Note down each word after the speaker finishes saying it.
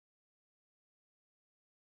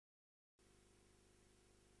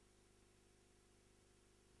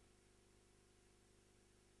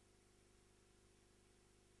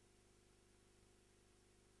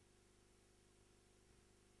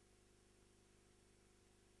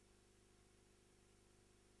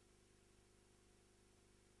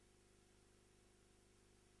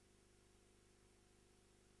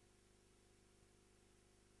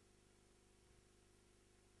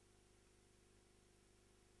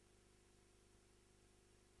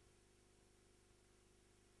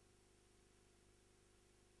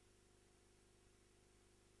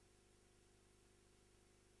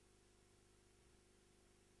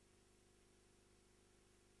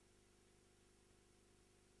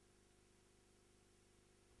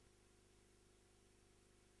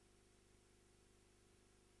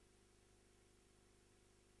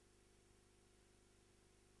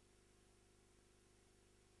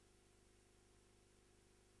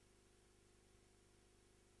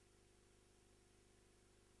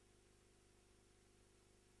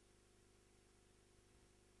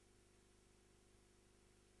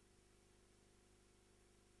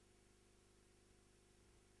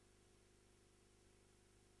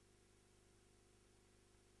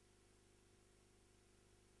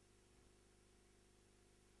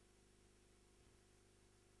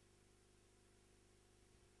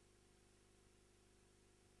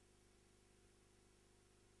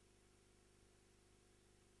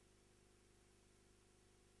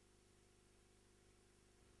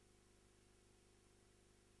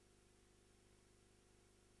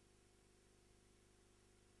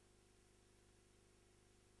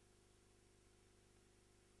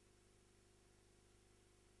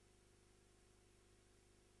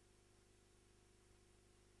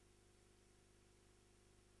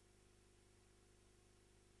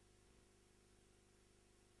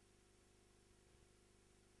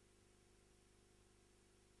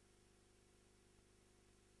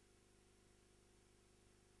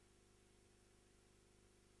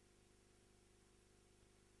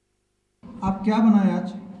आप क्या बनाए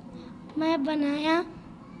आज? मैं बनाया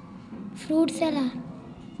फ्रूट सलाद।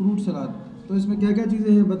 Fruit salad. तो इसमें क्या क्या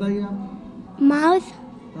चीज़ें हैं बताइए आप। माउस।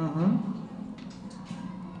 हाँ।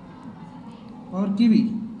 और कीवी।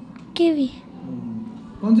 कीवी।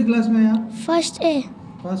 कौन सी क्लास में है आप? First A.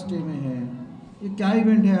 फर्स्ट ए में है। ये क्या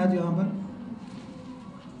इवेंट है आज यहाँ पर?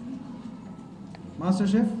 Master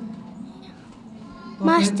chef.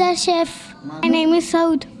 Master chef. My name is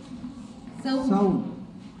south.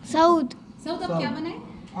 South. आप क्या बनाए?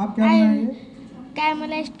 आप क्या बनाए?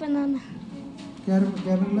 कैरमलाइज्ड बनाना।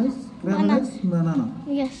 कैरमलाइज्ड बनाना।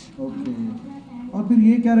 यस। ओके। और फिर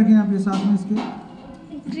ये क्या रखें आप ये साथ में इसके?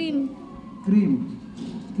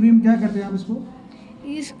 क्रीम क्या करते हैं आप इसको?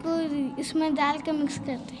 इसमें डाल के मिक्स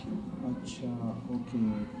करते हैं। अच्छा, ओके।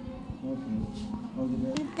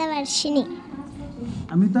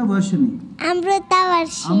 अमृता वर्षिनी।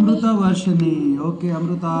 ओके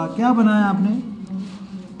अमृता, क्या बनाया आपने?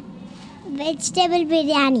 वेजिटेबल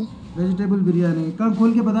बिरयानी। कहाँ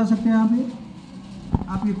खोल के बता सकते हैं आप ये?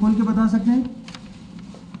 आप ये खोल के बता सकते हैं?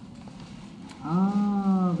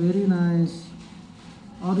 Very nice.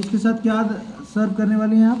 और इसके साथ क्या सर्व करने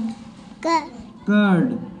वाली हैं आप? कर्ड।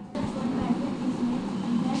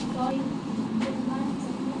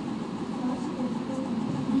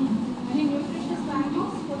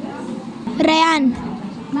 रेयान।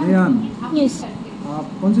 यस। आप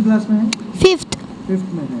कौन सी क्लास में हैं? फिफ्थ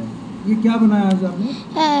में है। ये क्या बनाया आज आपने?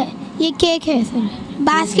 ये केक है सर,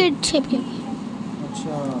 बास्केट शेप केक।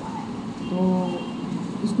 अच्छा, तो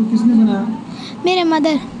इसको किसने बनाया? मेरे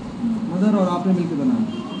मदर और आपने मिलकर बनाया?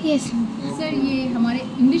 यस सर, ये हमारे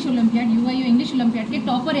इंग्लिश ओलंपियाड यूआईओ इंग्लिश ओलंपियाड के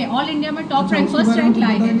टॉपर है, ऑल इंडिया में टॉप रैंक फर्स्ट रैंक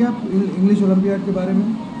लाए हैं। आप इंग्लिश ओलंपियाड के बारे में?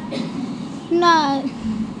 ना।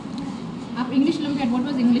 आप English olympiad, what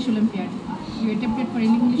was English olympiad? You attempted for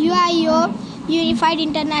English यूआईओ unified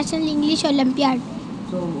international English olympiad.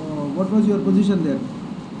 So what was your position there?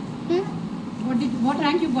 What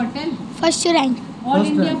rank you got? Tell. First rank. All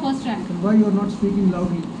India first rank. Why you are not speaking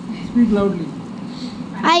loudly? Speak loudly.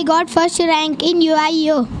 I got first rank in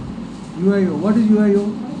UIO. What is UIO?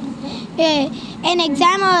 An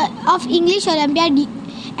exam of English Olympiad,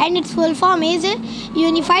 and its full form is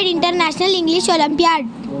Unified International English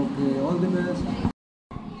Olympiad. Okay, all the best.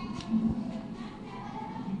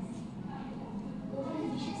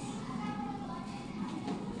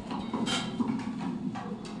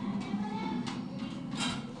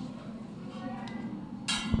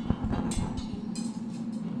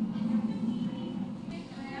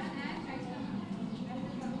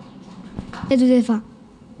 Josefa.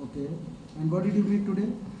 Okay. And what did you make today?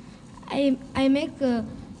 I make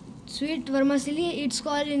sweet vermicelli. It's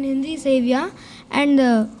called in Hindi sevia, and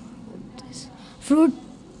fruit.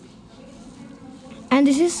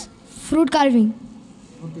 And this is fruit carving.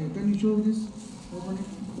 Okay. Can you show this? Open it.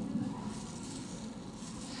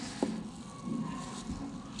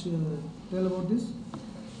 Tell about this.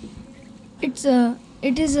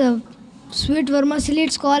 It is a sweet vermicelli.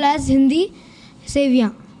 It's called as Hindi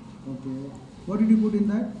sevia. Okay. What did you put in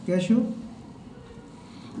that? Cashew?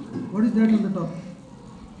 What is that on the top?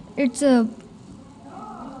 It's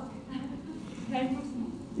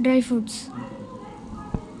dry fruits.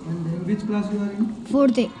 And in which class you are in?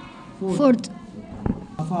 Fourth.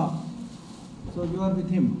 Afa. So you are with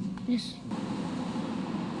him? Yes.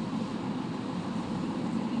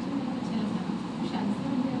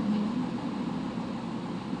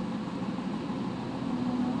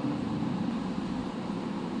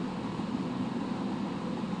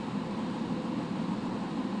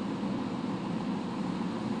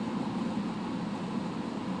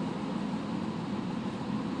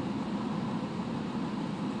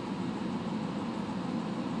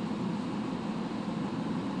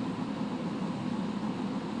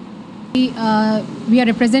 We are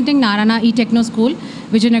representing Narayana E techno school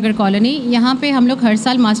Vijayanagar colony. यहाँ पे हम लोग हर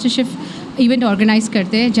साल master chef event organise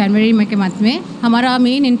करते हैं जनवरी में के month में। हमारा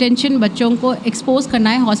मेन इंटेंशन बच्चों को एक्सपोज करना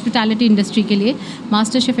है हॉस्पिटैलिटी इंडस्ट्री के लिए,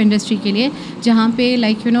 मास्टर शेफ़ इंडस्ट्री के लिए, जहाँ पे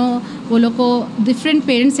लाइक वो लोग को डिफरेंट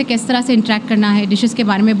पेरेंट्स से किस तरह से इंटरेक्ट करना है, डिशेज़ के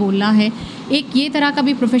बारे में बोलना है। एक ये तरह का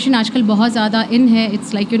भी प्रोफेशन आजकल बहुत ज़्यादा इन है।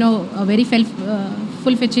 It's like very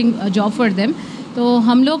फुलफिचिंंग job for them. तो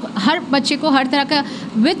हम लोग हर बच्चे को हर तरह का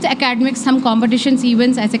विद एकेडमिक्स हम कॉम्पिटिशन्स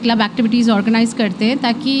इवेंट्स ऐसे क्लब एक्टिविटीज़ ऑर्गेनाइज़ करते हैं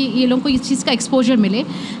ताकि ये लोगों को इस चीज़ का एक्सपोजर मिले।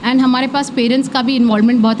 एंड हमारे पास पेरेंट्स का भी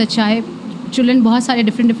इन्वॉल्वमेंट बहुत अच्छा है। चिल्ड्रन बहुत सारे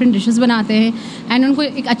डिफरेंट डिशेस बनाते हैं एंड उनको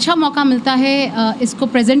एक अच्छा मौका मिलता है इसको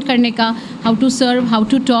प्रेजेंट करने का, how to serve, how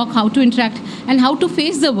to talk, how to interact and how to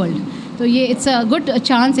face the world. तो ये इट्स अ गुड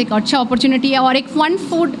चांस, एक अच्छा अपॉर्चुनिटी है और एक फन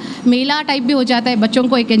फूड मेला टाइप भी हो जाता है, बच्चों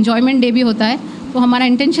को एक एन्जॉयमेंट डे भी होता है। तो हमारा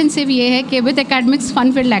इंटेंशन सिर्फ ये है कि with academics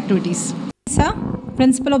fun field activities. Sir,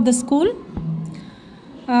 principle of the school,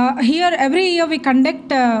 Here every year we conduct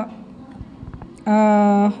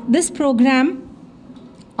this program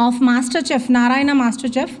of MasterChef, Narayana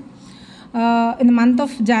MasterChef, in the month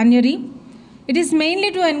of January. It is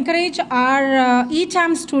mainly to encourage our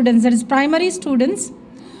ECHAM students, that is primary students,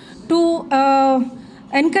 to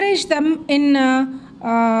encourage them in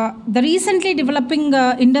the recently developing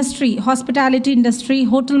industry, hospitality industry,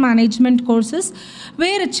 hotel management courses,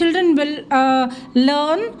 where children will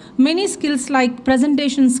learn many skills like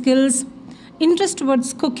presentation skills, interest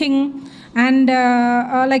towards cooking, and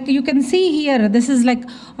like you can see here, this is like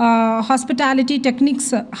hospitality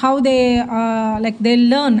techniques, how they like they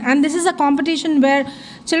learn. And this is a competition where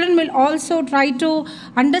children will also try to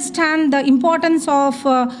understand the importance of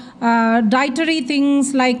dietary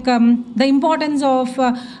things, like the importance of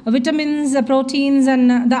vitamins, proteins,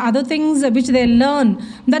 and the other things which they learn,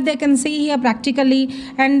 that they can see here practically.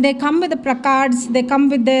 And they come with the placards, they come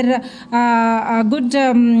with their good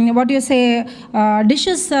dishes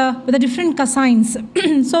with the different cuisines.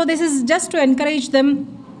 So this is just to encourage them,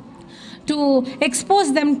 to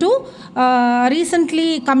expose them to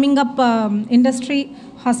recently coming up industry,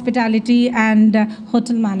 hospitality and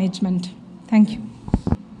hotel management. Thank you.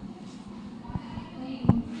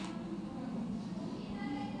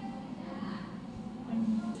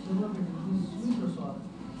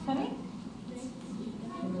 Sorry?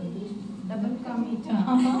 Double ka meeta.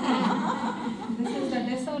 This is the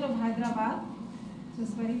dessert of Hyderabad, which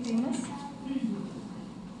is very famous.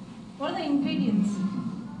 What are the ingredients?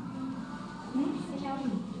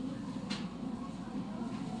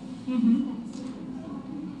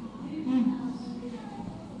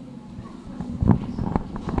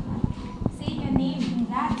 Say your name,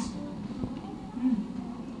 Raj.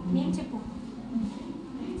 Name cheppu.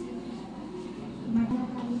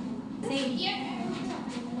 Say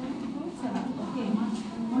Okay.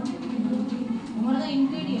 What are the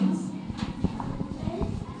ingredients?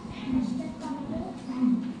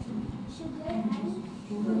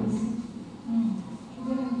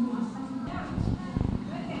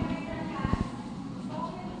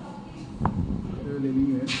 ले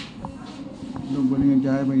लेंगे लोग बोलेंगे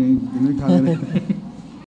क्या है भाई यहीं खा रहे